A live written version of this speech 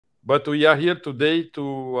But we are here today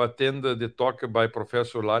to attend the talk by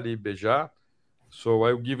Professor Laleh Behjat. So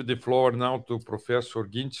I will give the floor now to Professor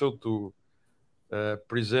Gintzel to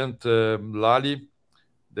present Laleh,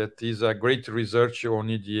 that is a great research on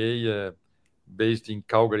EDA based in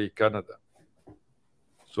Calgary, Canada.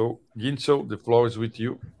 So Gintzel, the floor is with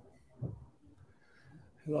you.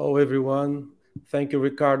 Hello, everyone. Thank you,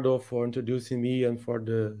 Ricardo, for introducing me and for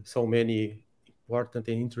the so many important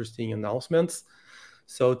and interesting announcements.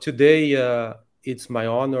 So today, it's my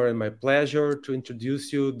honor and my pleasure to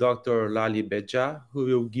introduce you Dr. Laleh Behjat, who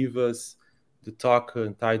will give us the talk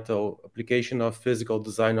entitled Application of Physical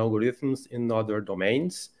Design Algorithms in Other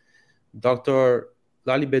Domains. Dr.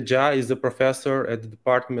 Laleh Behjat is a professor at the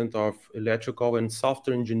Department of Electrical and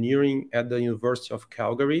Software Engineering at the University of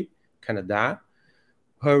Calgary, Canada.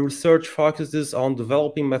 Her research focuses on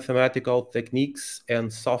developing mathematical techniques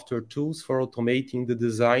and software tools for automating the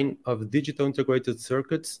design of digital integrated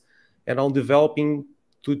circuits and on developing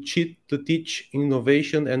to teach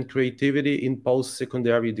innovation and creativity in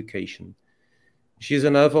post-secondary education. She is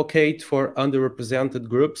an advocate for underrepresented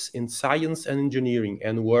groups in science and engineering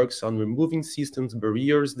and works on removing systems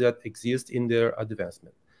barriers that exist in their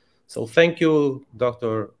advancement. So thank you,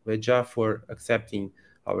 Dr. Behjat, for accepting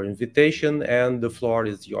our invitation, and the floor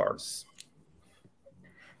is yours.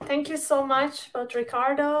 Thank you so much, both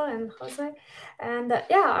Ricardo and Jose. And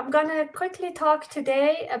yeah, I'm gonna quickly talk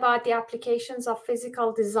today about the applications of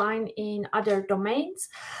physical design in other domains.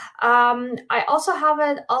 I also have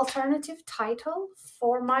an alternative title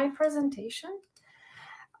for my presentation.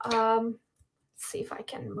 See if I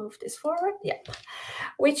can move this forward. Yeah,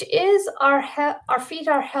 which is our feet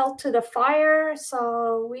are held to the fire,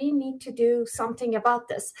 so we need to do something about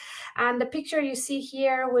this. And the picture you see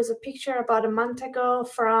here was a picture about a month ago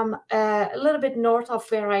from a little bit north of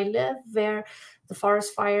where I live, where the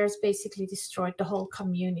forest fires basically destroyed the whole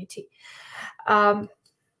community.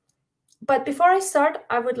 But before I start,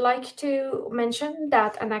 I would like to mention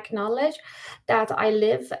that and acknowledge that I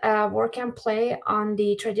live, work, and play on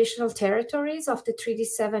the traditional territories of the Treaty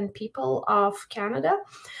 7 people of Canada,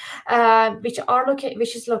 which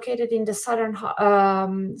is located in the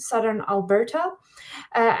southern Alberta.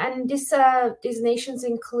 And these nations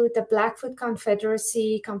include the Blackfoot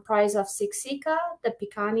Confederacy, comprised of Siksika, the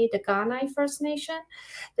Piikani, the Kainai First Nation,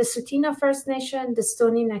 the Tsuut'ina First Nation, the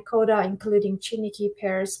Stoney Nakoda, including Chiniki,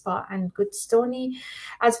 Bearspaw, and Goodstoney,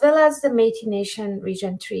 as well as the Métis Nation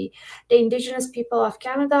Region 3. The Indigenous people of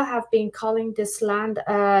Canada have been calling this land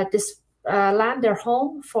their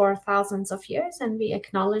home for thousands of years, and we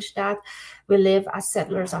acknowledge that we live as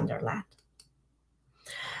settlers on their land.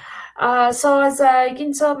 So as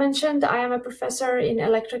Gintzel mentioned, I am a professor in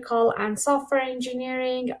electrical and software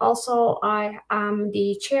engineering. Also, I am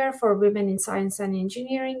the chair for Women in Science and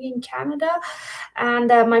Engineering in Canada. And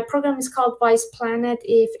my program is called Wise Planet,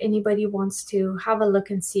 if anybody wants to have a look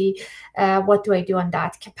and see what do I do on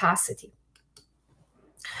that capacity.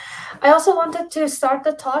 I also wanted to start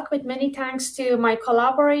the talk with many thanks to my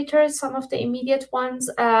collaborators. Some of the immediate ones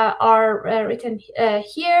are written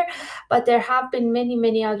here, but there have been many,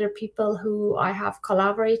 many other people who I have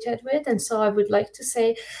collaborated with. And so I would like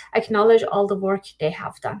to acknowledge all the work they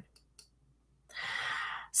have done.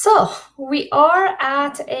 So we are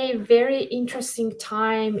at a very interesting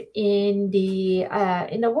time in the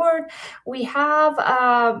world. We have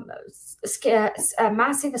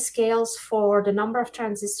massive scales for the number of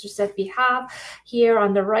transistors that we have. Here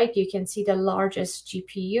on the right, you can see the largest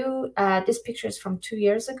GPU. This picture is from 2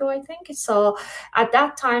 years ago, I think. So at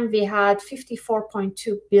that time, we had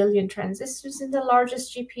 54.2 billion transistors in the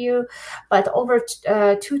largest GPU, but over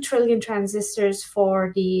 2 trillion transistors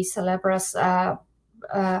for the Cerebras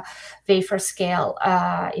wafer scale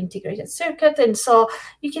integrated circuit. And so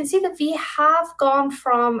you can see that we have gone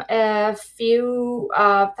from a few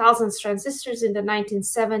thousands transistors in the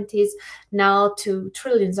 1970s now to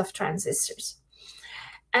trillions of transistors.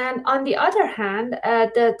 And on the other hand,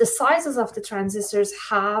 the sizes of the transistors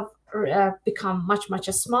have become much, much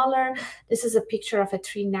smaller. This is a picture of a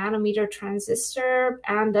 3 nanometer transistor.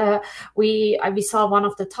 And we saw one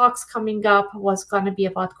of the talks coming up was going to be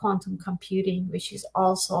about quantum computing, which is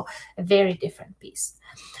also a very different piece.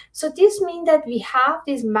 So this means that we have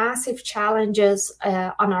these massive challenges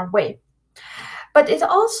on our way. But it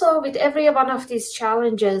also, with every one of these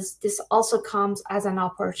challenges, this also comes as an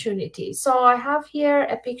opportunity. So I have here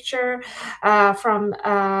a picture from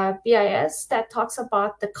BIS that talks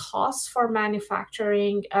about the cost for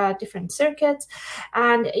manufacturing different circuits.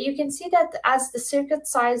 And you can see that as the circuit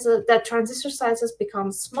sizes, the transistor sizes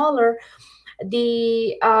become smaller,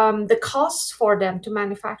 the cost for them to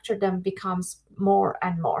manufacture them becomes more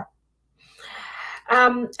and more.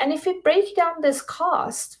 And if we break down this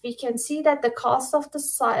cost, we can see that the cost of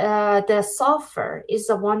the software is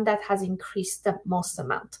the one that has increased the most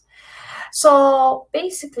amount. So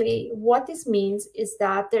basically, what this means is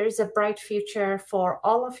that there is a bright future for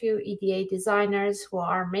all of you EDA designers who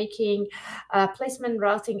are making placement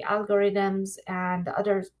routing algorithms and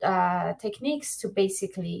other techniques to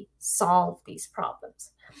basically solve these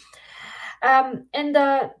problems.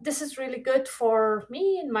 This is really good for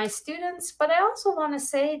me and my students, but I also want to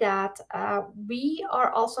say that we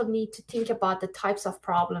also need to think about the types of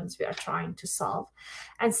problems we are trying to solve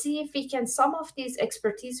and see if we can, some of these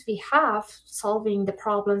expertise we have solving the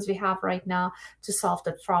problems we have right now to solve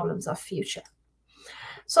the problems of future.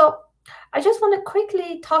 So I just want to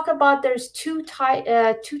quickly talk about there's two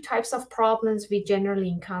types of problems we generally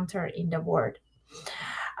encounter in the world.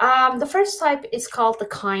 The first type is called the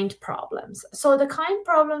kind problems. So the kind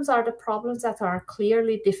problems are the problems that are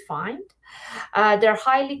clearly defined. They're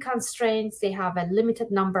highly constrained. They have a limited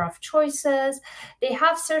number of choices. They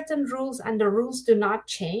have certain rules, and the rules do not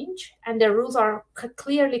change, and the rules are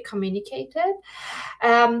clearly communicated.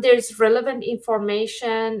 There's relevant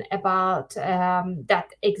information about that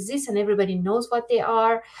exists, and everybody knows what they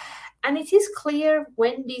are. And it is clear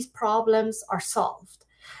when these problems are solved.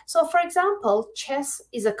 So, for example, chess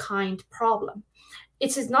is a kind problem.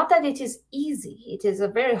 It is not that it is easy. It is a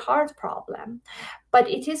very hard problem, but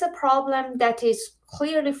it is a problem that is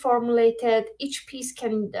clearly formulated. Each piece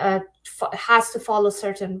has to follow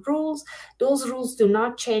certain rules. Those rules do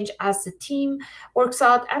not change as the team works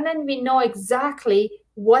out. And then we know exactly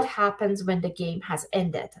what happens when the game has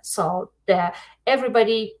ended. So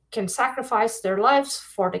everybody can sacrifice their lives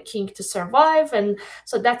for the king to survive. And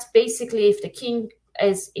so that's basically, if the king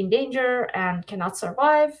is in danger and cannot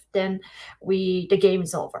survive, then the game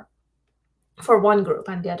is over for one group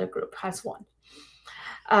and the other group has won.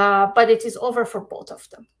 But it is over for both of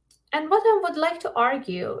them. And what I would like to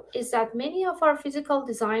argue is that many of our physical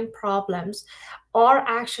design problems are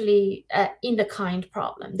actually in the kind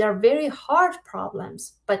problem. They're very hard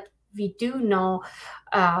problems, but we do know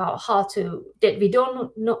we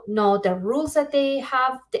don't know the rules that they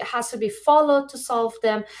have. It has to be followed to solve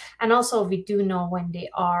them. And also we do know when they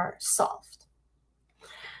are solved.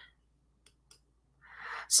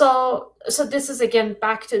 So this is again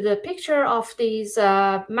back to the picture of these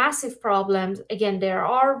massive problems. Again, they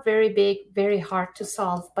are very big, very hard to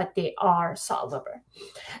solve, but they are solvable.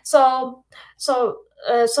 So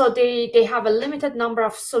they have a limited number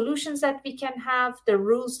of solutions that we can have. The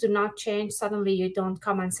rules do not change. Suddenly you don't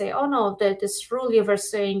come and say, oh no, this rule you were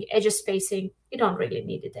saying, edge spacing, you don't really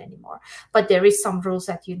need it anymore. But there is some rules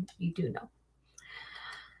that you do know.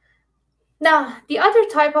 Now, the other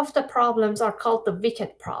type of the problems are called the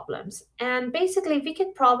wicked problems. And basically,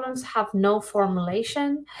 wicked problems have no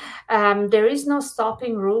formulation. There is no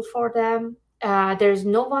stopping rule for them. There's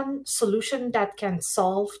no one solution that can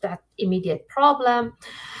solve that immediate problem.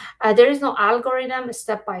 There is no algorithm,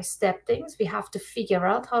 step-by-step things. We have to figure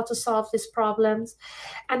out how to solve these problems.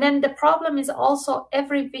 And then the problem is also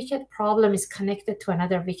every wicked problem is connected to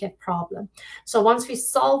another wicked problem. So once we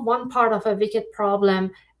solve one part of a wicked problem,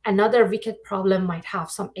 another wicked problem might have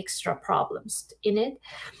some extra problems in it.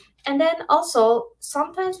 And then also,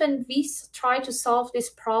 sometimes when we try to solve these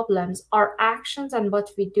problems, our actions and what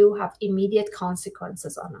we do have immediate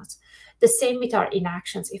consequences on us. The same with our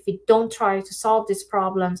inactions. If we don't try to solve these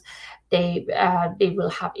problems, they will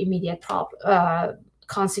have immediate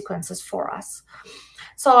consequences for us.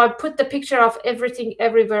 So I put the picture of everything,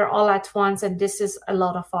 everywhere, all at once, and this is a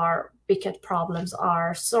lot of our wicked problems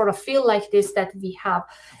are sort of feel like this, that we have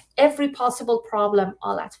every possible problem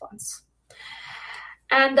all at once.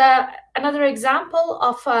 And another example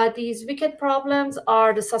of these wicked problems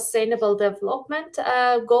are the sustainable development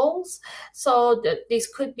goals. So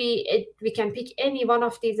this could be, we can pick any one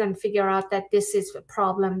of these and figure out that this is a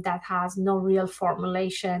problem that has no real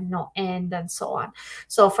formulation, no end, and so on.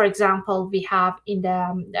 So for example, we have in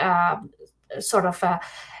the sort of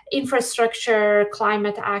infrastructure,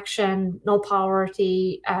 climate action, no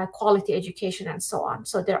poverty, quality education, and so on.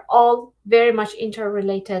 So they're all very much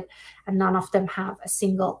interrelated, and none of them have a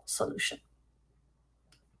single solution.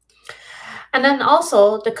 And then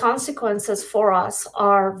also the consequences for us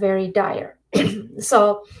are very dire.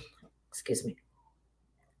 So, excuse me.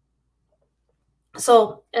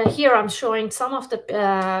 So here I'm showing some of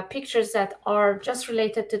the pictures that are just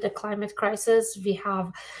related to the climate crisis. We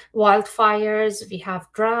have wildfires, we have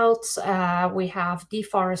droughts, we have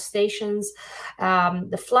deforestations,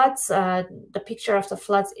 the floods. The picture of the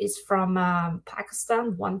floods is from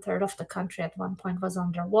Pakistan. 1/3 of the country at one point was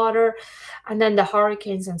underwater, and then the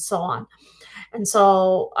hurricanes and so on. And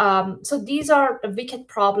so, so these are the wicked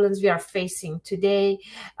problems we are facing today.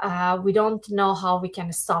 We don't know how we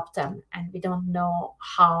can stop them, and we don't know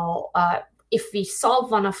how, if we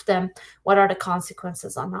solve one of them, what are the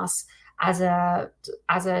consequences on us as a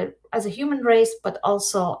human race, but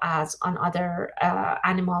also as on other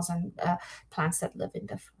animals and plants that live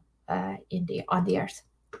on the earth.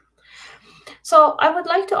 So I would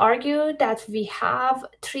like to argue that we have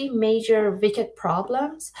three major wicked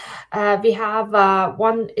problems. We have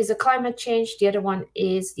one is a climate change, the other one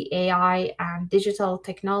is the AI and digital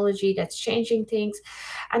technology that's changing things,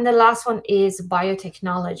 and the last one is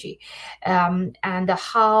biotechnology, and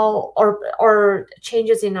how or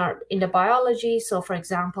changes in the biology. So, for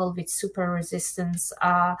example, with super resistance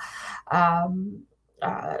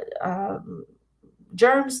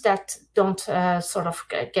germs that don't sort of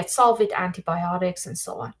get solved with antibiotics and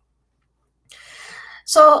so on.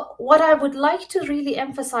 So what I would like to really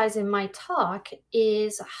emphasize in my talk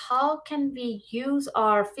is how can we use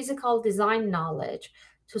our physical design knowledge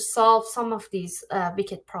to solve some of these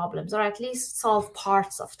wicked problems, or at least solve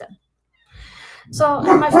parts of them. So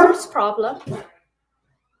my first problem,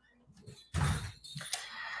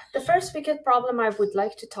 the first wicked problem I would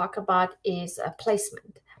like to talk about is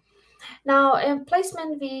placement. Now, in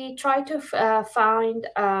placement, we try to find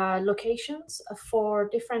locations for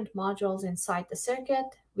different modules inside the circuit.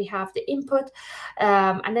 We have the input,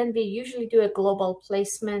 and then we usually do a global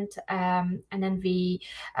placement, and then we,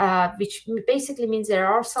 which basically means there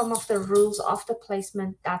are some of the rules of the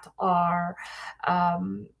placement that are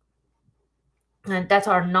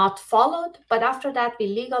not followed, but after that we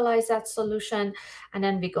legalize that solution, and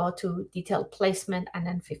then we go to detailed placement, and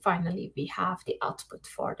then finally we have the output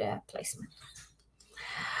for the placement.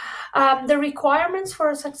 The requirements for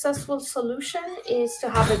a successful solution is to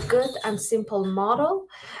have a good and simple model.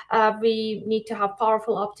 We need to have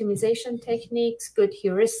powerful optimization techniques, good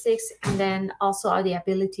heuristics, and then also the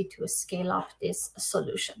ability to scale up this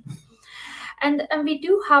solution. And we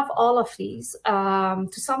do have all of these. To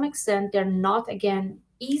some extent, they're not, again,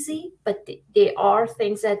 easy, but they are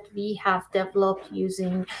things that we have developed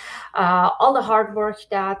using all the hard work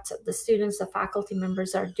that the students, the faculty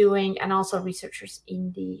members are doing, and also researchers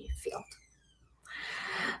in the field.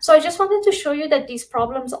 So I just wanted to show you that these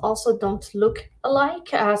problems also don't look alike.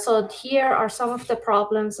 So here are some of the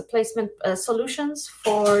problems, the placement solutions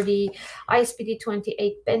for the ISPD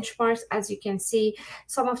 28 benchmarks. As you can see,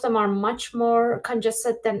 some of them are much more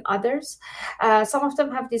congested than others. Some of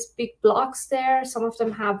them have these big blocks there. Some of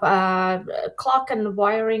them have clock and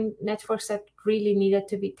wiring networks that really needed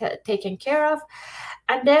to be taken care of.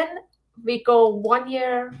 And then we go 1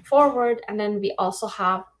 year forward, and then we also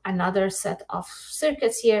have another set of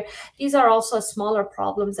circuits here. These are also smaller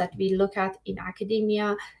problems that we look at in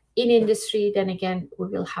academia, in industry. Then again, we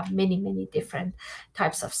will have many, many different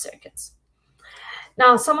types of circuits.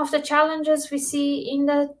 Now, some of the challenges we see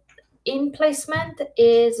in placement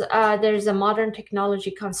is there's a modern technology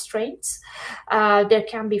constraints. There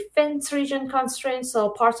can be fence region constraints, so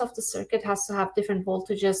parts of the circuit has to have different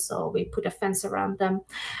voltages, so we put a fence around them.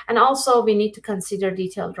 And also we need to consider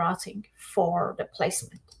detailed routing for the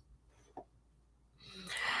placement.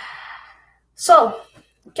 So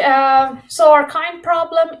our kind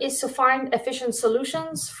problem is to find efficient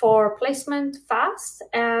solutions for placement fast,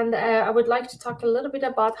 and I would like to talk a little bit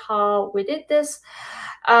about how we did this.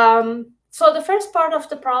 So the first part of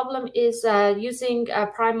the problem is using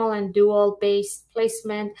primal and dual based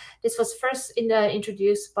placement. This was first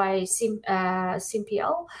introduced by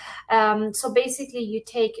SimPL. So basically you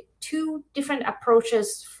take two different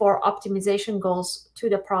approaches for optimization goals to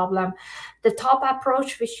the problem. The top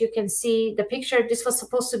approach, which you can see the picture, this was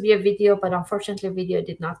supposed to be a video, but unfortunately video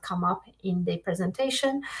did not come up in the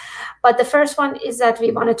presentation. But the first one is that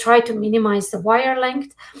we want to try to minimize the wire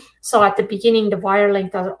length. So at the beginning, the wire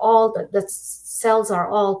length are all, the cells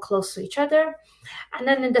are all close to each other. And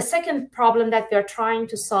then in the second problem that we are trying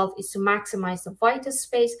to solve is to maximize the vital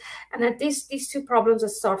space. And that these two problems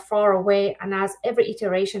start far away, and as every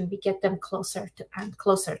iteration, we get them closer to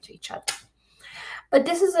each other. But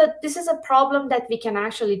this is a problem that we can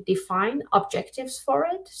actually define objectives for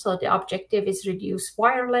it. So the objective is reduce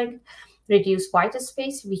wire length, reduce vital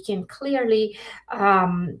space. We can clearly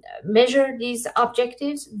measure these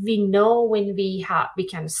objectives. We know when we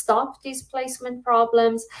can stop these placement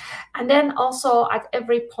problems. And then also at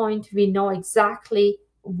every point, we know exactly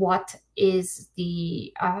what is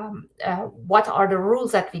the what are the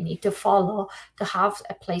rules that we need to follow to have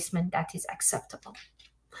a placement that is acceptable.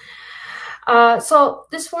 So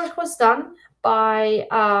this work was done by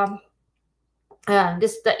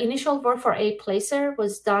the initial work for A Placer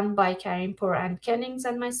was done by Karimpour and Kennings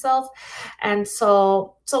and myself, and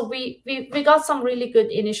so we got some really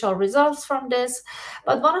good initial results from this.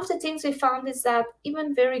 But one of the things we found is that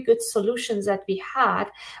even very good solutions that we had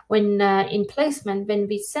when in placement, when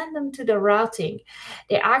we send them to the routing,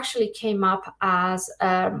 they actually came up as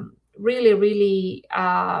really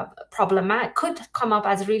problematic, could come up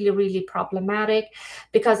as really problematic,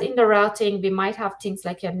 because in the routing we might have things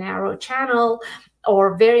like a narrow channel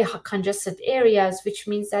or very congested areas, which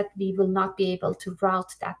means that we will not be able to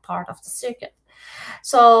route that part of the circuit.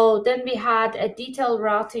 So then we had a detailed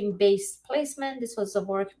routing based placement. This was the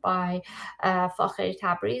work by Fakhr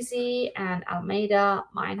Tabrizi and Almeida,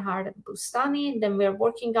 Meinhard, and Bustani. And then we're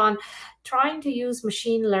working on trying to use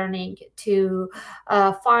machine learning to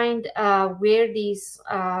find where these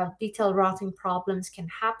detailed routing problems can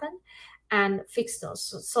happen and fix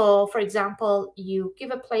those. So for example, you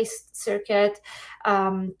give a placed circuit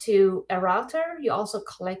to a router, you also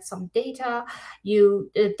collect some data,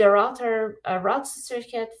 the router routes the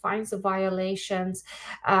circuit, finds the violations.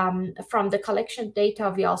 From the collection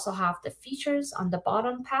data, we also have the features on the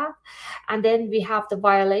bottom path, and then we have the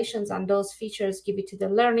violations, and those features give it to the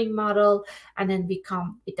learning model, and then we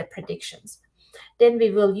come with the predictions. Then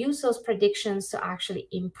we will use those predictions to actually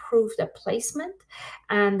improve the placement.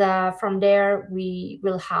 And from there, we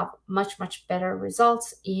will have much better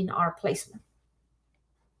results in our placement.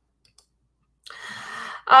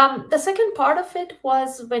 The second part of it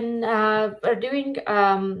was when we're doing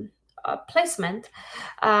placement,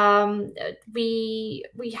 we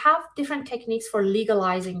have different techniques for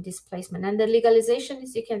legalizing this placement. And the legalization,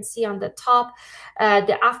 as you can see on the top,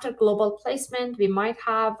 the after global placement, we might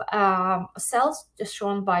have cells just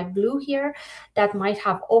shown by blue here that might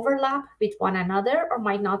have overlap with one another or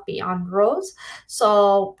might not be on rows.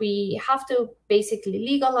 So we have to basically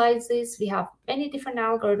legalize this. We have many different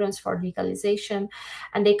algorithms for legalization,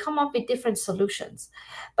 and they come up with different solutions.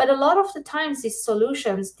 But a lot of the times, these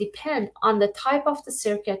solutions depend on the type of the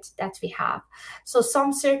circuit that we have. So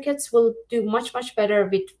some circuits will do much better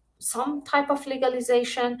with some type of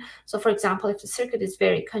legalization. So for example, if the circuit is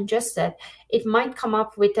very congested, it might come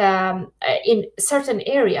up with, in certain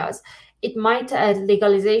areas, it might a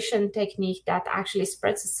legalization technique that actually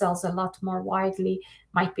spreads the cells a lot more widely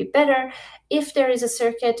might be better. If there is a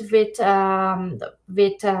circuit with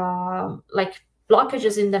like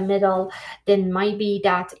blockages in the middle, then might be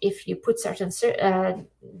that if you put certain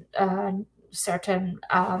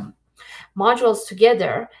modules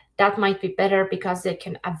together, that might be better because they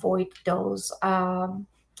can avoid those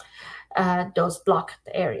blocked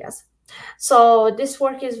areas. So this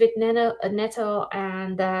work is with Neto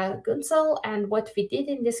and Gunsel, and what we did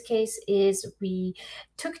in this case is we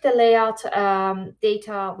took the layout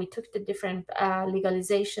data, we took the different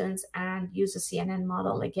legalizations and used a CNN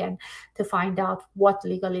model again to find out what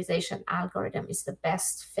legalization algorithm is the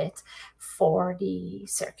best fit for the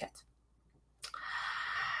circuit.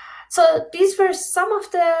 So these were some of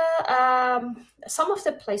the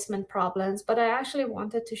placement problems, but I actually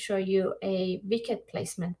wanted to show you a wicked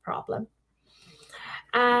placement problem.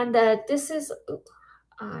 And this is,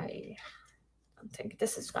 I don't think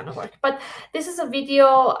this is going to work, but this is a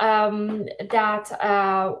video that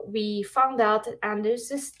we found out. And there's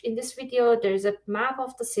this, in this video, there's a map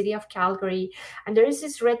of the city of Calgary, and there is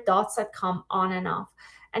these red dots that come on and off.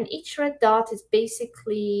 And each red dot is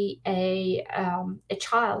basically a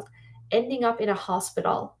child ending up in a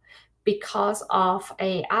hospital because of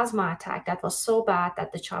an asthma attack that was so bad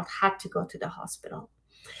that the child had to go to the hospital.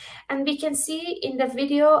 And we can see in the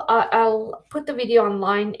video, I'll put the video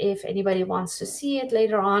online if anybody wants to see it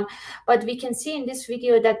later on, but we can see in this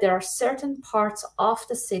video that there are certain parts of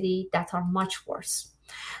the city that are much worse.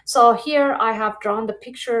 So here I have drawn the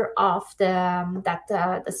picture of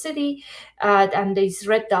the city and these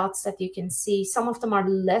red dots that you can see. Some of them are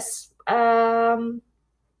less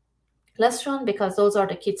shown because those are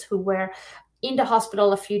the kids who were in the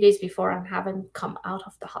hospital a few days before and haven't come out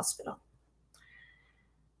of the hospital.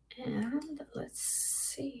 And let's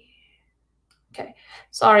see. Okay,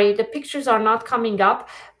 sorry, the pictures are not coming up,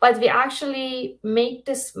 but we actually made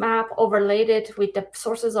this map, overlaid it with the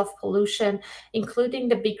sources of pollution, including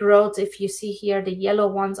the big roads. If you see here, the yellow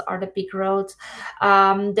ones are the big roads.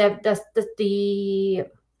 The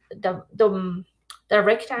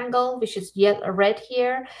rectangle, which is red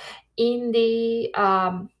here, in the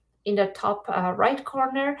top right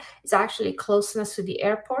corner, is actually closeness to the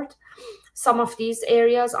airport. Some of these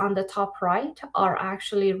areas on the top right are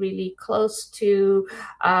actually really close to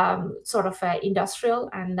sort of industrial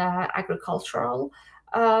and agricultural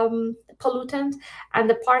pollutant, and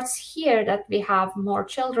the parts here that we have more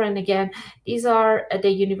children, again, these are the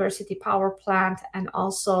university power plant and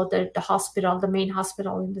also the hospital, the main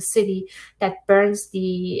hospital in the city that burns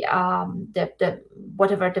the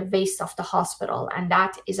whatever the waste of the hospital, and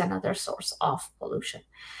that is another source of pollution.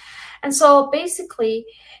 And so basically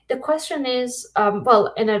the question is,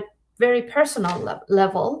 well, in a very personal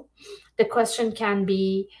level, the question can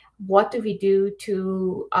be, what do we do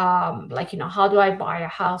to, like, you know, how do I buy a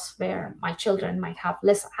house where my children might have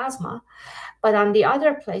less asthma? But on the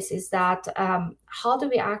other place is that, how do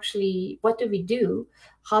we actually, what do we do?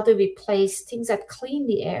 How do we place things that clean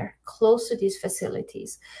the air close to these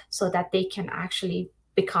facilities so that they can actually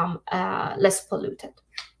become less polluted?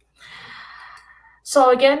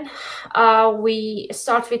 So again, we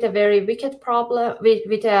start with a very wicked problem,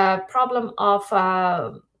 with a problem of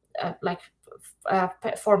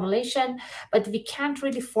formulation, but we can't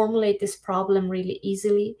really formulate this problem really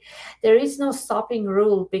easily. There is no stopping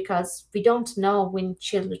rule because we don't know when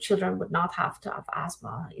children would not have to have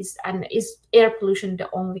asthma. Is air pollution the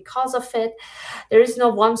only cause of it? There is no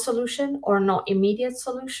one solution or no immediate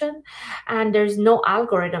solution, and there's no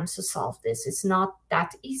algorithms to solve this. It's not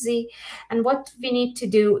that easy. And what we need to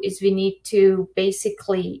do is we need to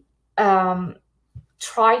basically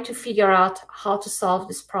try to figure out how to solve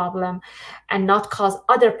this problem and not cause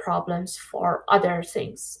other problems for other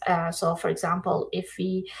things. So for example, if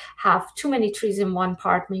we have too many trees in one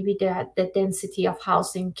part, maybe the density of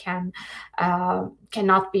housing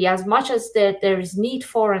cannot be as much as there is need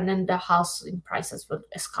for, and then the housing prices will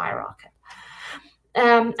skyrocket.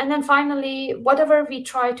 And then finally, whatever we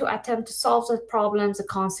try to attempt to solve the problems, the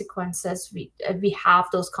consequences, we have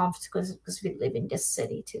those consequences because we live in this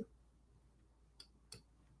city too.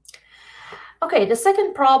 Okay, the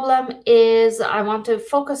second problem is I want to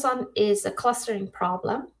focus on is a clustering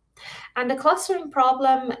problem. And the clustering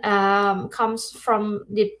problem comes from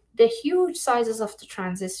the huge sizes of the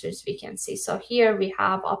transistors we can see. So here we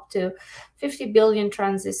have up to 50 billion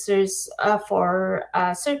transistors for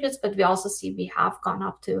circuits, but we also see we have gone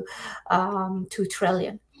up to 2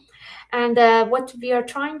 trillion. And what we are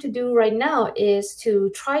trying to do right now is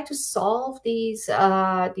to try to solve these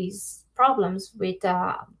problems with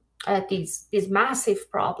these massive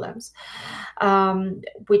problems,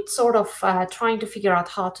 with sort of trying to figure out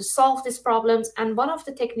how to solve these problems. And one of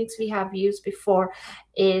the techniques we have used before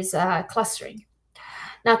is clustering.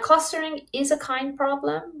 Now, clustering is a kind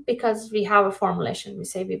problem because we have a formulation. We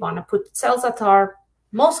say we want to put cells that are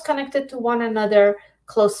most connected to one another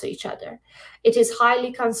close to each other. It is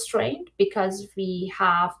highly constrained because we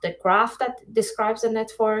have the graph that describes the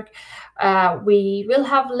network. We will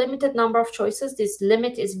have limited number of choices. This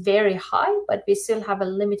limit is very high, but we still have a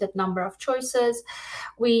limited number of choices.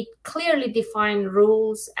 We clearly define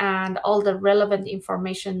rules and all the relevant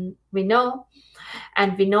information we know,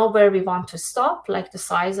 and we know where we want to stop, like the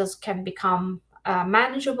sizes can become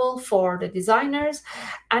manageable for the designers.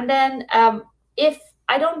 And then if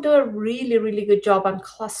I don't do a really, really good job on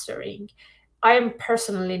clustering, I am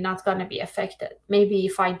personally not going to be affected. Maybe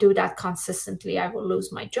if I do that consistently, I will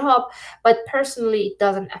lose my job. But personally, it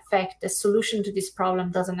doesn't affect the solution to this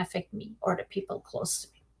problem, doesn't affect me or the people close to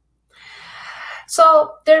me.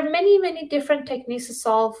 So there are many, many different techniques to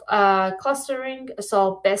solve clustering.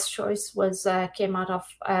 So best choice was came out of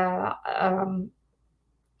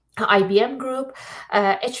IBM group,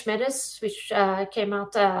 HMEDIS, which came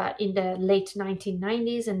out in the late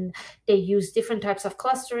 1990s, and they use different types of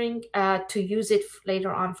clustering to use it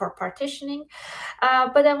later on for partitioning.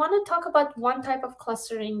 But I want to talk about one type of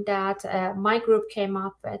clustering that my group came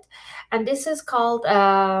up with, and this is called,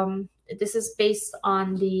 this is based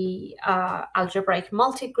on the algebraic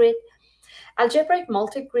multigrid. Algebraic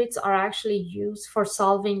multigrids are actually used for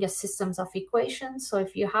solving systems of equations. So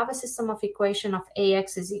if you have a system of equation of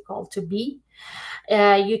AX is equal to B,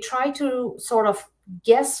 you try to sort of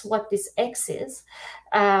guess what this X is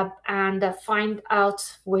and find out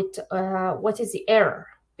with what is the error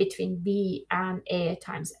between B and A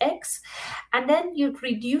times X. And then you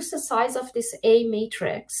reduce the size of this A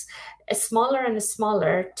matrix smaller and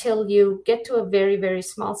smaller till you get to a very, very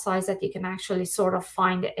small size that you can actually sort of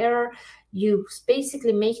find the error. You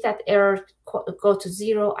basically make that error go to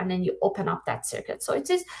 0, and then you open up that circuit. So it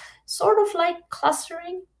is sort of like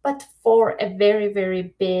clustering, but for a very,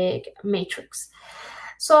 very big matrix.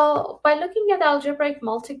 So by looking at algebraic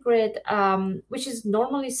multigrid, which is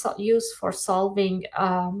normally used for solving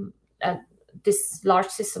these large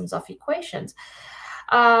systems of equations,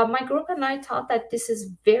 My group and I thought that this is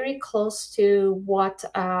very close to what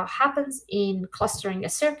happens in clustering a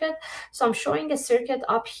circuit. So I'm showing a circuit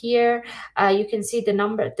up here. You can see the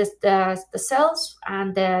number, the cells,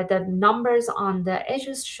 and the numbers on the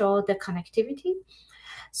edges show the connectivity.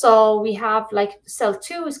 So we have like cell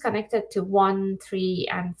 2 is connected to 1, 3,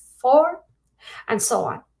 and 4, and so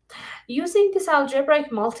on. Using this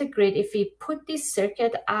algebraic multigrid, if we put this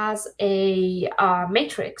circuit as a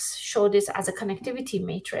matrix, show this as a connectivity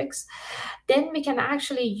matrix, then we can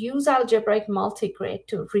actually use algebraic multigrid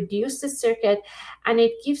to reduce the circuit, and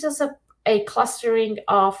it gives us a clustering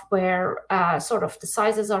of where sort of the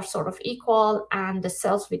sizes are sort of equal and the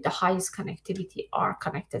cells with the highest connectivity are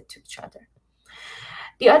connected to each other.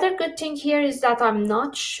 The other good thing here is that I'm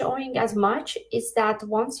not showing as much is that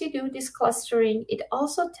once you do this clustering, it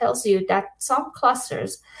also tells you that some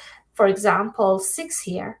clusters, for example, 6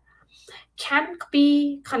 here, can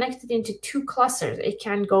be connected into 2 clusters. It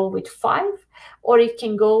can go with 5, or it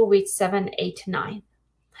can go with 7, 8, 9.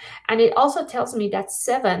 And it also tells me that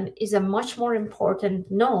 7 is a much more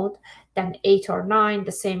important node than 8 or 9,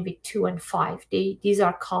 the same with 2 and 5. These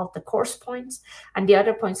are called the coarse points, and the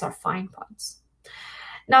other points are fine points.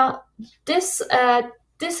 Now, this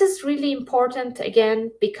is really important,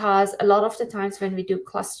 again, because a lot of the times when we do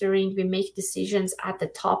clustering, we make decisions at the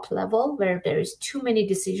top level where there is too many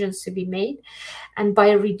decisions to be made. And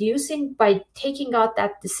by taking out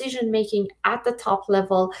that decision-making at the top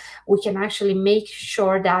level, we can actually make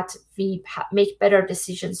sure that we make better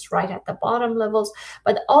decisions right at the bottom levels,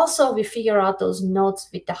 but also we figure out those nodes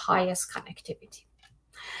with the highest connectivity.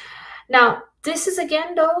 Now, this is,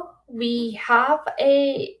 again, though, we have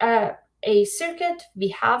a circuit, we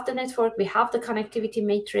have the network, we have the connectivity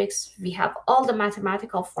matrix, we have all the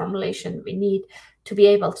mathematical formulation we need to be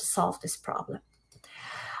able to solve this problem.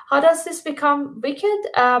 How does this become wicked?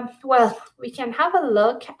 Well, we can have a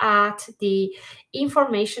look at the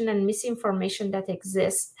information and misinformation that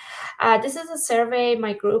exists. This is a survey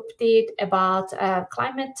my group did about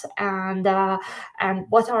climate and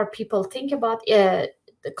what our people think about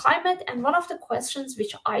the climate. And one of the questions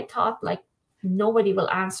which I thought like nobody will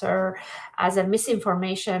answer as a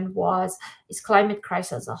misinformation was, is climate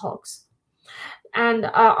crisis a hoax?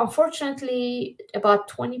 And unfortunately, about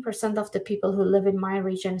 20% of the people who live in my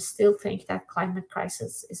region still think that climate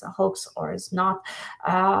crisis is a hoax or is not,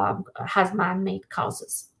 has man-made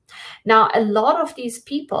causes. Now, a lot of these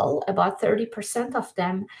people, about 30% of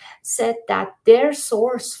them, said that their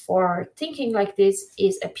source for thinking like this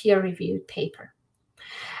is a peer-reviewed paper.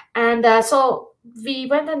 And so we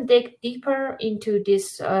went and dig deeper into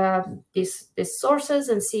these sources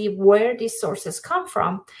and see where these sources come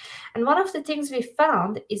from. And one of the things we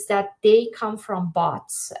found is that they come from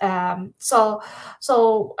bots. Like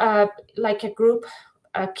a group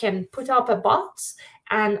can put up a bot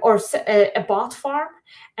or a bot farm,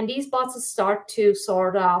 and these bots start to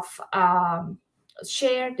sort of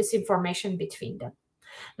share this information between them.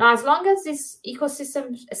 Now, as long as this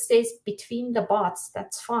ecosystem stays between the bots,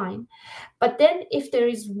 that's fine. But then if there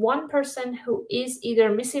is one person who is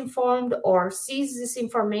either misinformed or sees this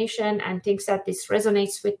information and thinks that this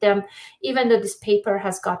resonates with them, even though this paper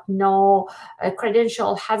has got no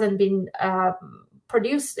credential, hasn't been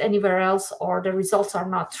produced anywhere else, or the results are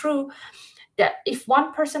not true, that if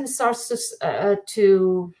one person starts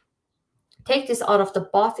to take this out of the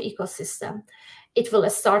bot ecosystem, it will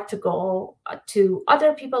start to go to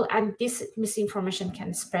other people, and this misinformation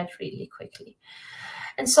can spread really quickly.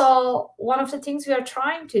 And so one of the things we are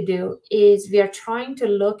trying to do is we are trying to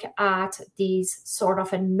look at these sort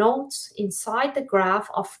of nodes inside the graph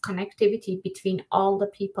of connectivity between all the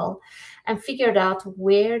people and figured out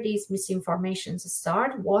where these misinformations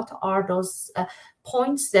start, what are those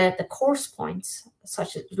points, the coarse points,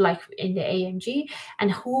 such as like in the AMG,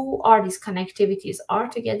 and who are these connectivities are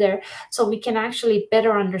together, so we can actually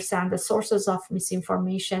better understand the sources of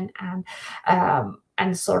misinformation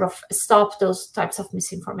and sort of stop those types of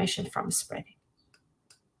misinformation from spreading.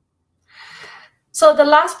 So the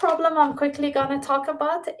last problem I'm quickly going to talk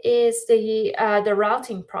about is the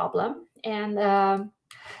routing problem. And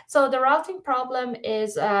so the routing problem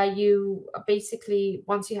is you basically,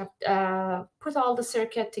 once you have put all the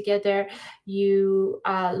circuit together, you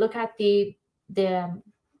look at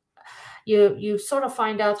you sort of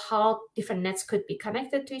find out how different nets could be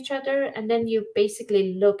connected to each other, and then you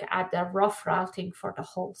basically look at the rough routing for the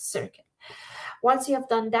whole circuit. Once you have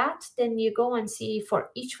done that, then you go and see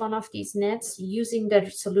for each one of these nets, using the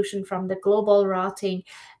solution from the global routing,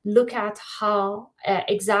 look at how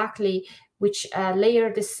exactly which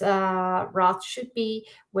layer this route should be,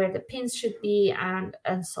 where the pins should be, and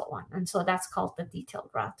so on. And so that's called the detailed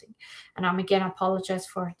routing. And I'm again apologize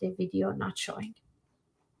for the video not showing.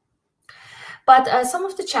 But some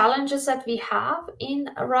of the challenges that we have in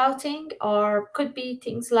routing could be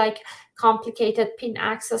things like complicated pin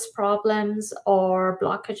access problems or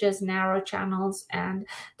blockages, narrow channels, and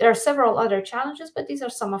there are several other challenges, but these are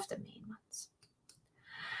some of the main ones.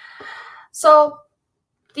 So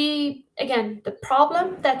again, the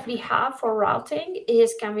problem that we have for routing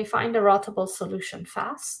is, can we find a routable solution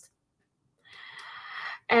fast?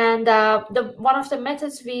 And one of the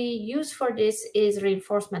methods we use for this is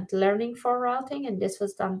reinforcement learning for routing, and this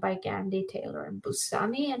was done by Gandhi, Taylor, and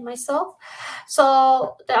Busani and myself.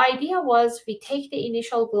 So the idea was, we take the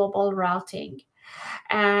initial global routing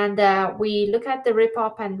and we look at the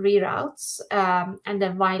rip-up and reroutes and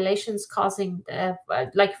the violations causing,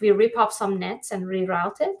 like we rip up some nets and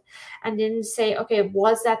reroute it, and then say, okay,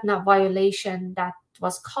 was that not violation that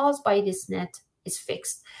was caused by this net is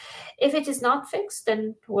fixed? If it is not fixed,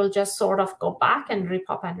 then we'll just sort of go back and rip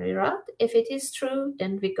up and reroute. If it is true,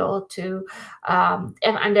 then we go to,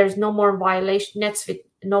 and there's no more nets with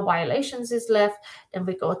no violations is left, then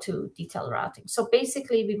we go to detailed routing. So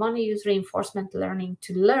basically, we want to use reinforcement learning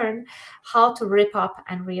to learn how to rip up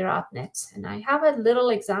and reroute nets. And I have a little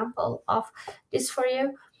example of this for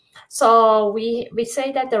you. So we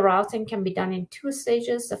say that the routing can be done in 2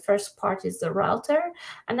 stages. The first part is the router,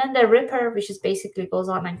 and then the ripper, which is basically goes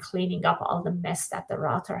on and cleaning up all the mess that the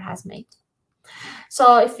router has made.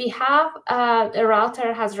 So if we have the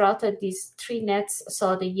router has routed these 3 nets,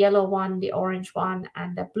 so the yellow one, the orange one,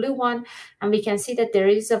 and the blue one, and we can see that there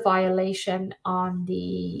is a violation on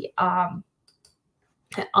the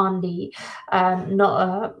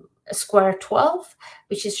square 12,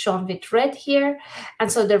 which is shown with red here. And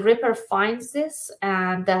so the ripper finds this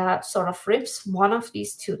and sort of rips one of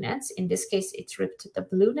these 2 nets. In this case, it's ripped the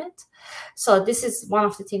blue net. So this is one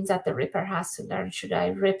of the things that the ripper has to learn. Should I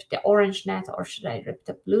rip the orange net or should I rip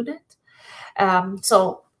the blue net?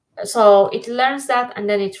 So it learns that, and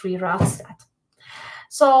then it reroutes that.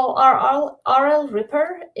 So our RL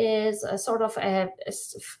ripper is a sort of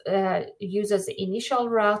uses the initial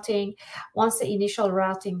routing. Once the initial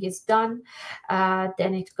routing is done,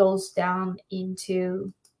 then it goes down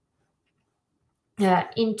into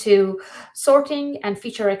sorting and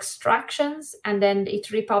feature extractions, and then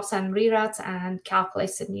it rip-ups and reroutes and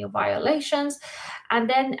calculates the new violations, and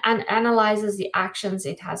then analyzes the actions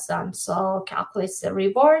it has done. So calculates the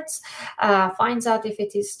rewards, finds out if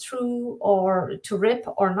it is true or to rip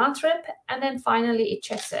or not rip, and then finally it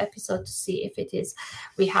checks the episode to see if it is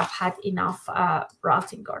we have had enough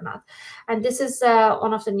routing or not. And this is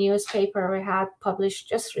one of the newspaper we had published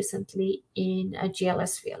just recently in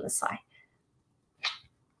GLS VLSI.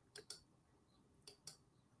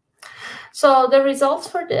 So the results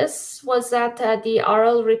for this was that the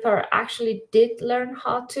RL ripper actually did learn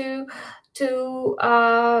how to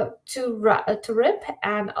rip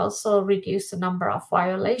and also reduce the number of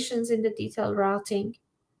violations in the detailed routing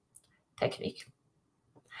technique.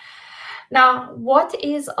 Now, what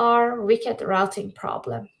is our wicked routing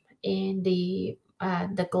problem in the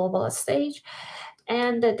global stage?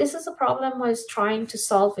 And this is a problem I was trying to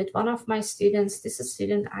solve with one of my students. This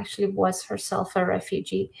student actually was herself a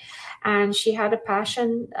refugee, and she had a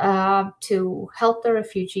passion to help the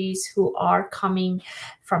refugees who are coming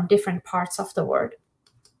from different parts of the world.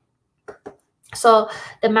 So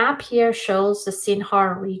the map here shows the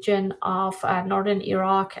Sinjar region of northern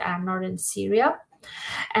Iraq and northern Syria.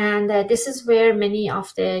 And this is where many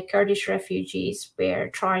of the Kurdish refugees were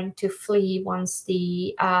trying to flee once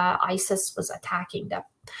the ISIS was attacking them.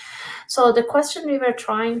 So the question we were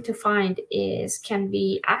trying to find is, can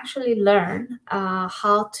we actually learn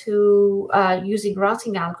how to, using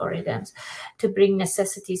routing algorithms, to bring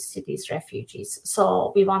necessities to these refugees?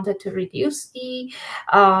 So we wanted to reduce the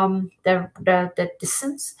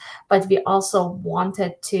distance, but we also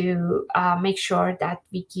wanted to make sure that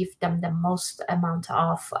we give them the most amount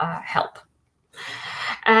of help.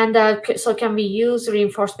 And so can we use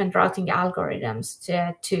reinforcement routing algorithms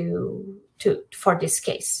for this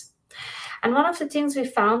case? And one of the things we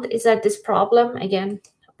found is that this problem, again,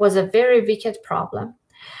 was a very wicked problem.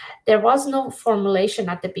 There was no formulation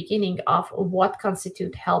at the beginning of what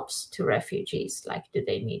constitutes helps to refugees. Like, do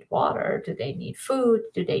they need water? Do they need food?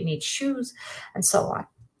 Do they need shoes? And so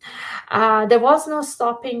on. There was no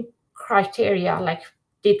stopping criteria, like,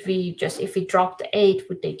 did we just, if we dropped 8,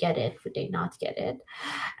 would they get it? Would they not get it?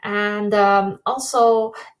 And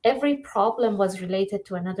also, every problem was related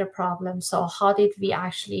to another problem. So how did we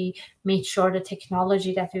actually make sure the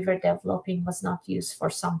technology that we were developing was not used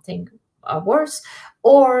for something worse,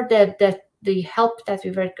 or that the help that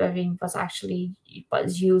we were giving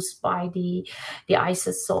was used by the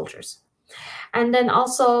ISIS soldiers. And then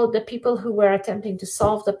also the people who were attempting to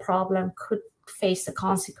solve the problem could face the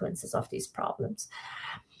consequences of these problems.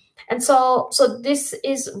 And so this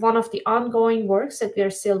is one of the ongoing works that we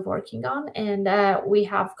are still working on, and we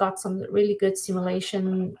have got some really good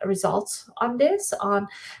simulation results on this, on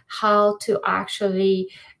how to actually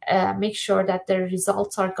make sure that the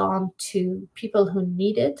results are gone to people who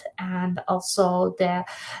need it, and also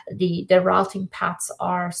the routing paths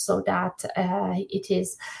are so that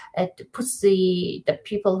it puts the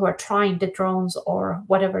people who are trying the drones or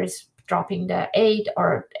whatever is dropping the aid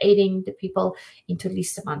or aiding the people into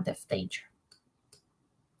least amount of danger.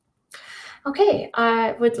 Okay,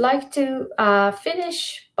 I would like to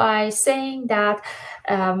finish by saying that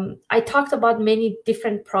I talked about many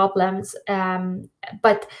different problems,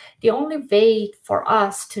 but the only way for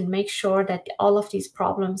us to make sure that all of these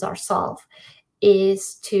problems are solved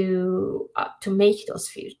is to make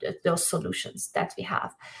those solutions that we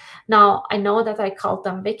have. Now, I know that I called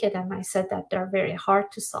them wicked and I said that they're very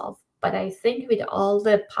hard to solve, but I think with all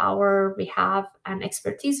the power we have and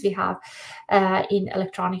expertise we have in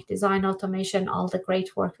electronic design automation, all the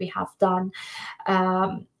great work we have done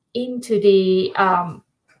into the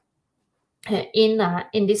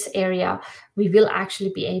in this area, we will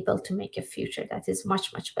actually be able to make a future that is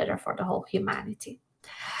much, much better for the whole humanity.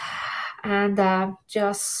 And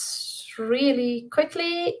just really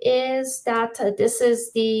quickly is that this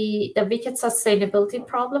is the wicked sustainability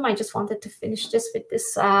problem. I just wanted to finish this with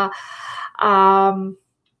this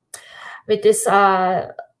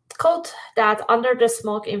quote that under the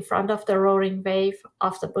smoke in front of the roaring wave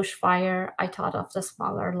of the bushfire, I thought of the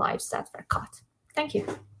smaller lives that were caught. Thank you.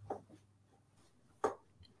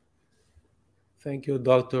 Thank you,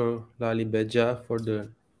 Dr. Laleh Behjat, for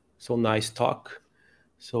the so nice talk.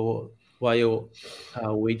 So while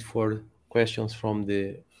I wait for questions from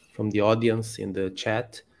the audience in the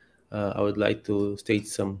chat, I would like to state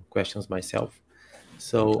some questions myself.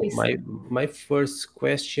 So Please. my first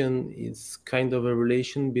question is kind of a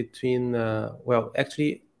relation between well,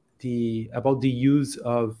 actually about the use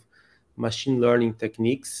of machine learning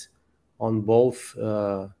techniques on both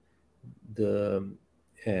the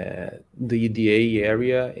EDA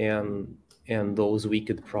area and those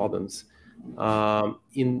wicked problems.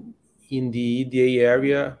 In the EDA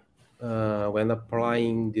area, when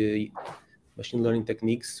applying the machine learning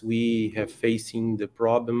techniques, we have facing the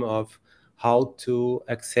problem of how to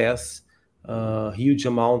access a huge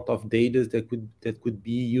amount of data that could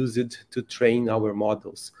be used to train our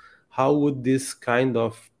models. How would this kind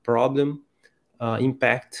of problem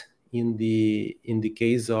impact in the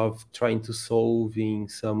case of trying to solving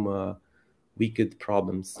some wicked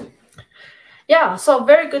problems? Yeah, so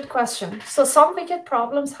very good question. So some wicked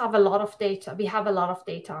problems have a lot of data. We have a lot of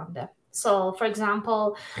data on them. So for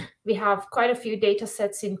example, we have quite a few data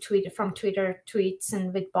sets in from Twitter tweets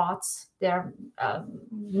and with bots. There are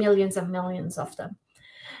millions and millions of them.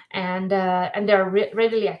 And they're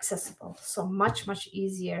readily accessible. So much, much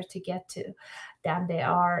easier to get to than they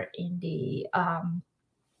are in the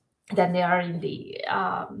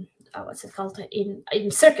what's it called,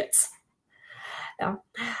 in circuits.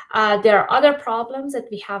 There are other problems that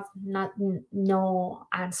we have no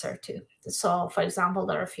answer to. So, for example,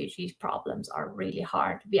 the refugee problems are really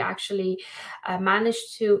hard. We actually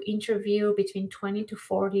managed to interview between 20 to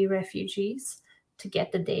 40 refugees to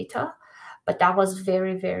get the data, but that was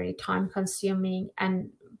very, very time consuming,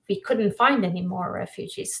 and we couldn't find any more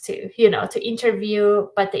refugees to interview.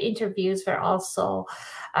 But the interviews were also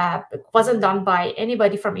wasn't done by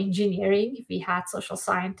anybody from engineering. We had social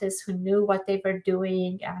scientists who knew what they were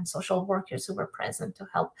doing and social workers who were present to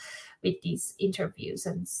help with these interviews,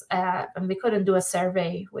 and we couldn't do a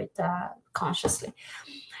survey with consciously.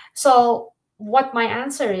 So what my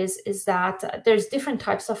answer is that there's different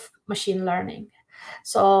types of machine learning.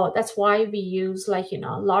 So that's why we use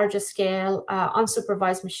larger scale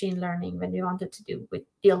unsupervised machine learning when we wanted to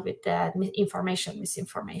deal with misinformation,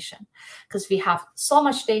 because we have so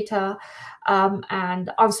much data,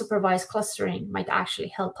 and unsupervised clustering might actually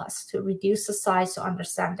help us to reduce the size to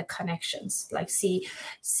understand the connections, like see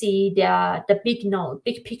the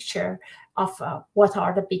big picture of what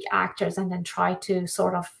are the big actors, and then try to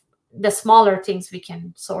sort of the smaller things we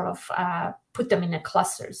can sort of put them in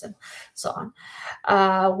clusters and so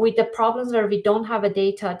on. With the problems where we don't have a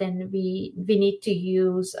data, then we need to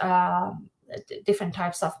use different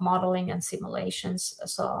types of modeling and simulations.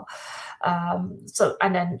 So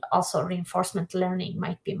and then also reinforcement learning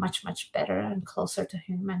might be much, much better and closer to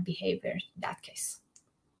human behavior in that case.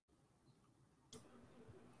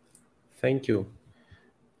 Thank you.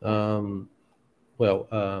 Well,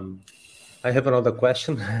 I have another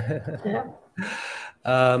question. Yeah.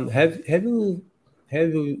 Have you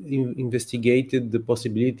investigated the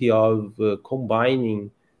possibility of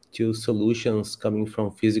combining two solutions coming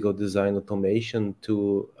from physical design automation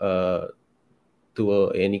to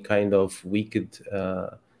any kind of wicked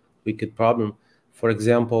problem? For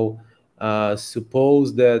example,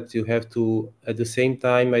 suppose that you have to at the same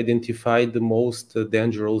time identify the most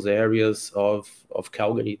dangerous areas of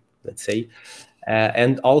Calgary, let's say,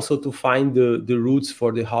 and also to find the routes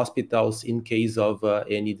for the hospitals in case of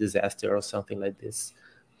any disaster or something like this.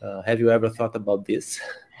 Have you ever thought about this?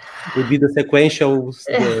 Would be the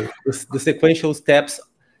sequential steps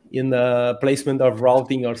in placement of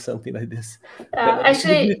routing or something like this.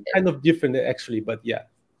 Actually, kind of different, actually, but yeah.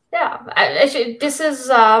 Yeah, actually, this is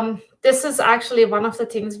actually one of the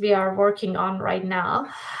things we are working on right now.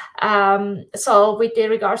 So with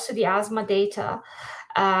regards to the asthma data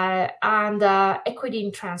and equity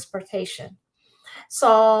in transportation.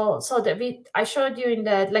 So that I showed you in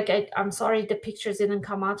the I'm sorry the pictures didn't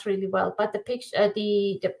come out really well, but the picture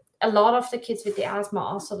a lot of the kids with the asthma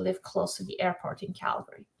also live close to the airport in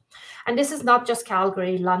Calgary. And this is not just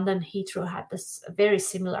Calgary, London, Heathrow had this very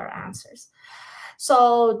similar answers.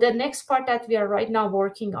 So the next part that we are right now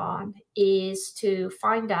working on is to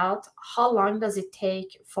find out how long does it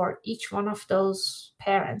take for each one of those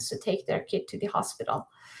parents to take their kid to the hospital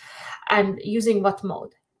and using what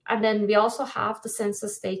mode. And then we also have the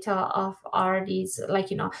census data of these,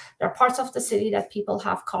 there are parts of the city that people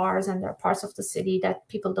have cars and there are parts of the city that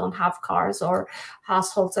people don't have cars, or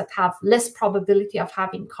households that have less probability of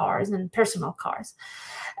having cars and personal cars.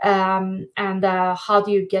 And how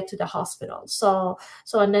do you get to the hospital?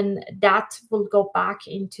 And then that will go back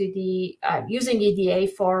into the using EDA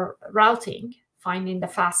for routing, finding the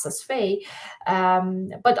fastest way.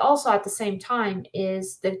 But also at the same time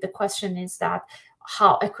is the question is that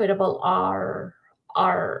how equitable our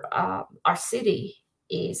city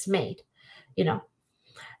is made,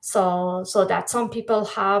 so that some people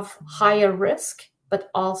have higher risk,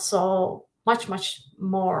 but also much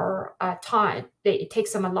more time. It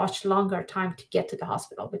takes them a much longer time to get to the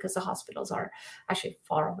hospital because the hospitals are actually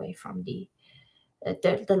far away from the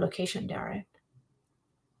location they're in.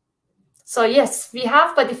 So yes, we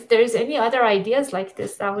have, but if there's any other ideas like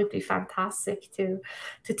this, that would be fantastic to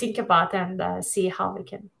think about and see how we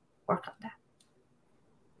can work on that.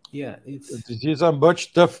 Yeah, this is a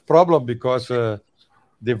much tough problem because the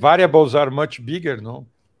variables are much bigger, no?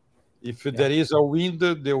 If there is a wind,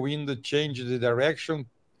 the wind changes the direction,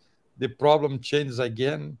 the problem changes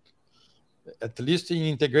again. At least in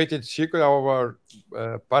integrated circuit, our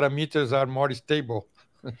parameters are more stable.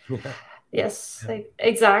 Yes,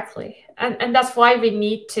 exactly. And that's why we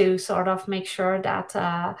need to sort of make sure that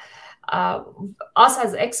us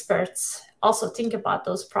as experts also think about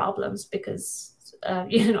those problems because, and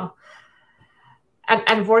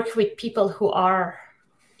work with people who are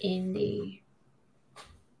in the...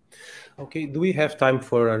 Okay, do we have time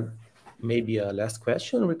for maybe a last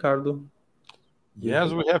question, Ricardo?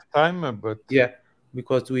 Yes, we have time, but yeah,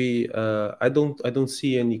 because we I don't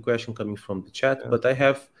see any question coming from the chat, but I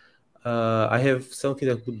have something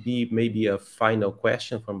that would be maybe a final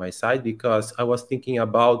question from my side, because I was thinking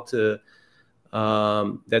about that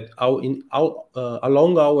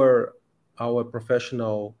along our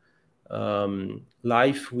professional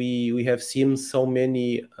life, we have seen so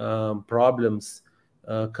many problems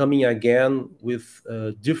coming again with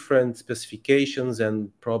different specifications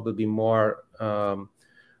and probably more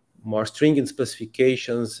stringent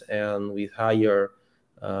specifications and with higher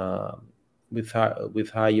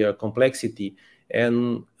higher complexity.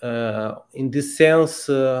 And in this sense,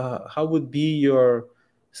 how would be your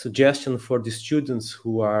suggestion for the students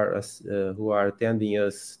who are attending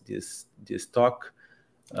us this talk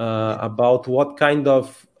about what kind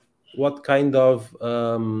of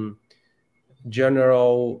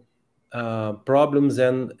general problems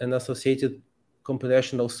and associated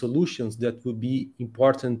computational solutions that would be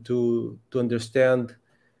important to understand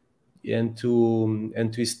and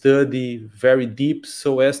to study very deep,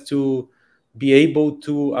 so as to be able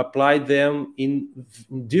to apply them in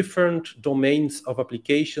different domains of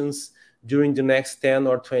applications during the next 10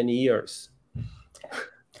 or 20 years.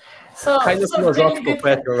 So kind of philosophical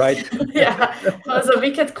question, right? Yeah, that was a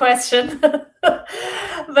wicked question. But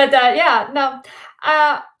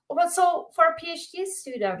well, so for a PhD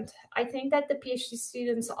student, I think that the PhD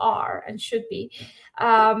students are and should be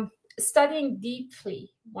studying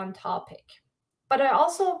deeply one topic. But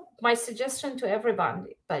my suggestion to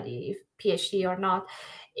everybody, PhD or not,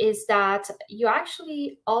 is that you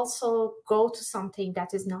actually also go to something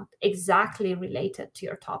that is not exactly related to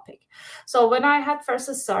your topic. So when I had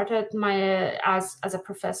first started as a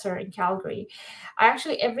professor in Calgary, I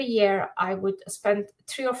actually every year I would spend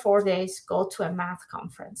 3 or 4 days go to a math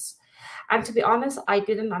conference. And to be honest, I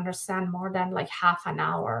didn't understand more than like half an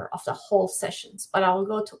hour of the whole sessions, but I will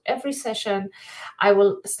go to every session. I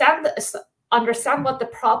will understand what the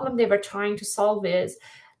problem they were trying to solve is,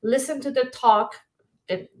 listen to the talk,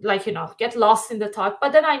 like, get lost in the talk.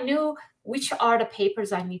 But then I knew which are the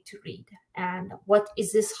papers I need to read and what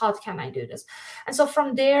is this, how can I do this? And so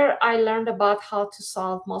from there, I learned about how to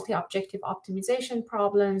solve multi-objective optimization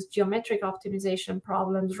problems, geometric optimization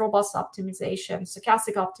problems, robust optimization,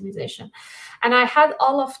 stochastic optimization. And I had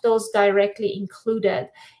all of those directly included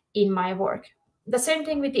in my work. The same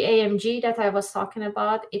thing with the AMG that I was talking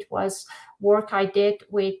about. It was work I did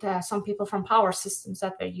with some people from power systems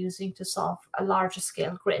that were using to solve a larger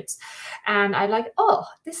scale grids. And I like, oh,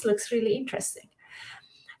 this looks really interesting.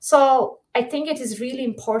 So I think it is really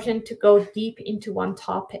important to go deep into one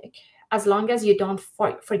topic, as long as you don't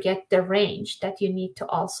forget the range that you need to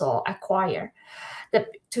also acquire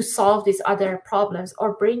to solve these other problems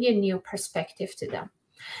or bring a new perspective to them.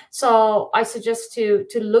 So I suggest to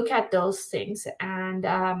look at those things and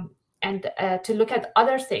to look at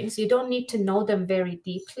other things. You don't need to know them very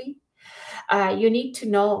deeply. You need to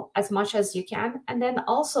know as much as you can, and then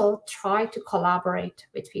also try to collaborate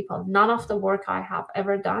with people. None of the work I have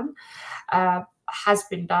ever done has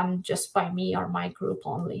been done just by me or my group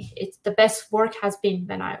only. The best work has been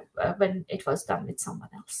when it was done with someone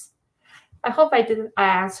else. I hope I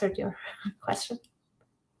answered your question.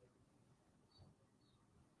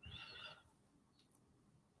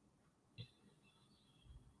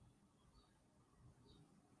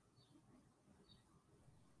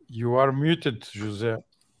 You are muted, Jose.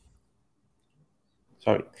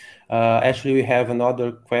 Sorry. Actually, we have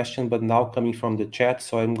another question, but now coming from the chat,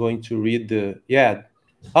 so I'm going to read the... Yeah.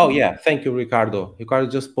 Oh, yeah. Thank you, Ricardo.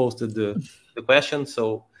 Ricardo just posted the question.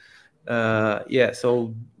 So, yeah,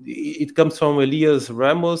 so it comes from Elias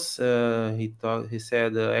Ramos. He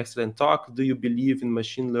said, excellent talk. Do you believe in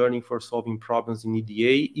machine learning for solving problems in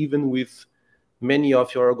EDA, even with many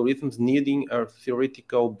of your algorithms needing a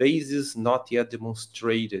theoretical basis not yet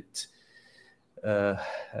demonstrated? Well,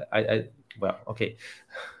 okay.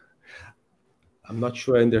 I'm not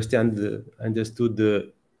sure I understood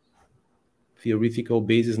the theoretical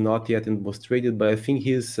basis not yet demonstrated, but I think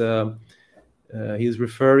he's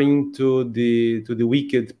referring to the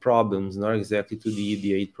wicked problems, not exactly to the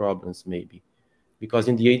EDA problems, maybe, because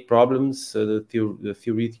in the 8 problems the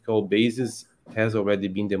theoretical basis has already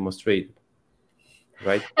been demonstrated,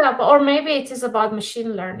 right? Yeah, or maybe it is about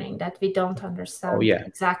machine learning that we don't understand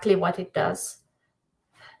exactly what it does.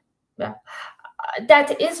 Yeah,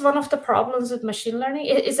 that is one of the problems with machine learning.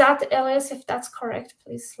 Is that, Elias? If that's correct,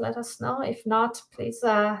 please let us know. If not, please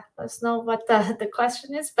let us know what the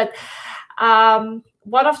question is. But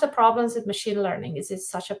one of the problems with machine learning is it's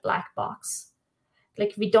such a black box.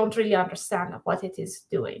 Like, we don't really understand what it is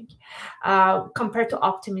doing compared to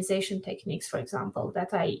optimization techniques, for example,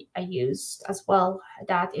 that I used as well.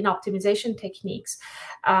 That in optimization techniques,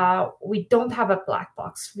 we don't have a black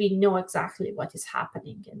box. We know exactly what is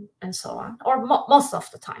happening and so on, or most of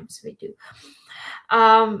the times we do.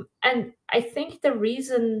 And I think the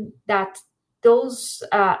reason that those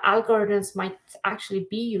algorithms might actually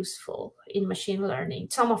be useful in machine learning,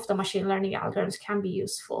 some of the machine learning algorithms can be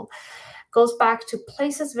useful, goes back to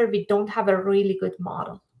places where we don't have a really good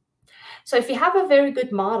model. So if we have a very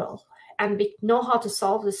good model and we know how to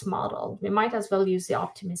solve this model, we might as well use the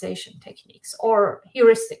optimization techniques or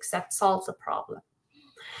heuristics that solve the problem.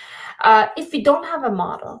 If we don't have a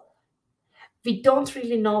model, we don't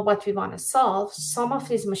really know what we want to solve, some of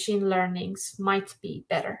these machine learnings might be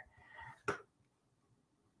better.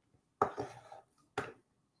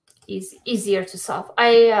 Easier to solve.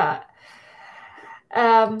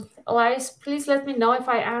 Elias, please let me know if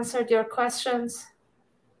I answered your questions.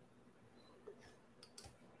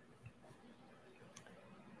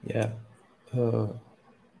 Yeah.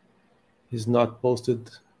 He's not posted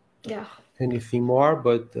anything more,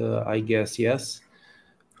 but I guess yes.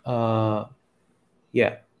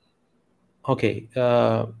 Yeah. Okay.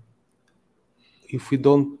 If we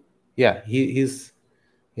don't, he's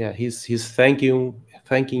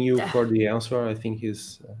thanking you for the answer. I think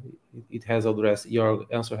it has addressed, your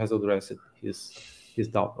answer has addressed his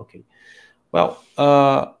doubt. Okay. Well,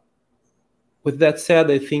 with that said,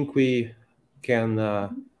 I think we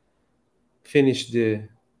can finish the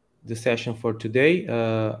session for today.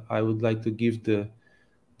 I would like to give the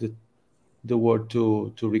word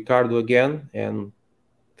to Ricardo again, and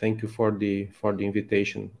thank you for the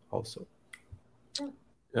invitation also.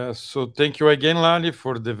 So thank you again, Laleh,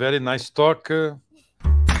 for the very nice talk.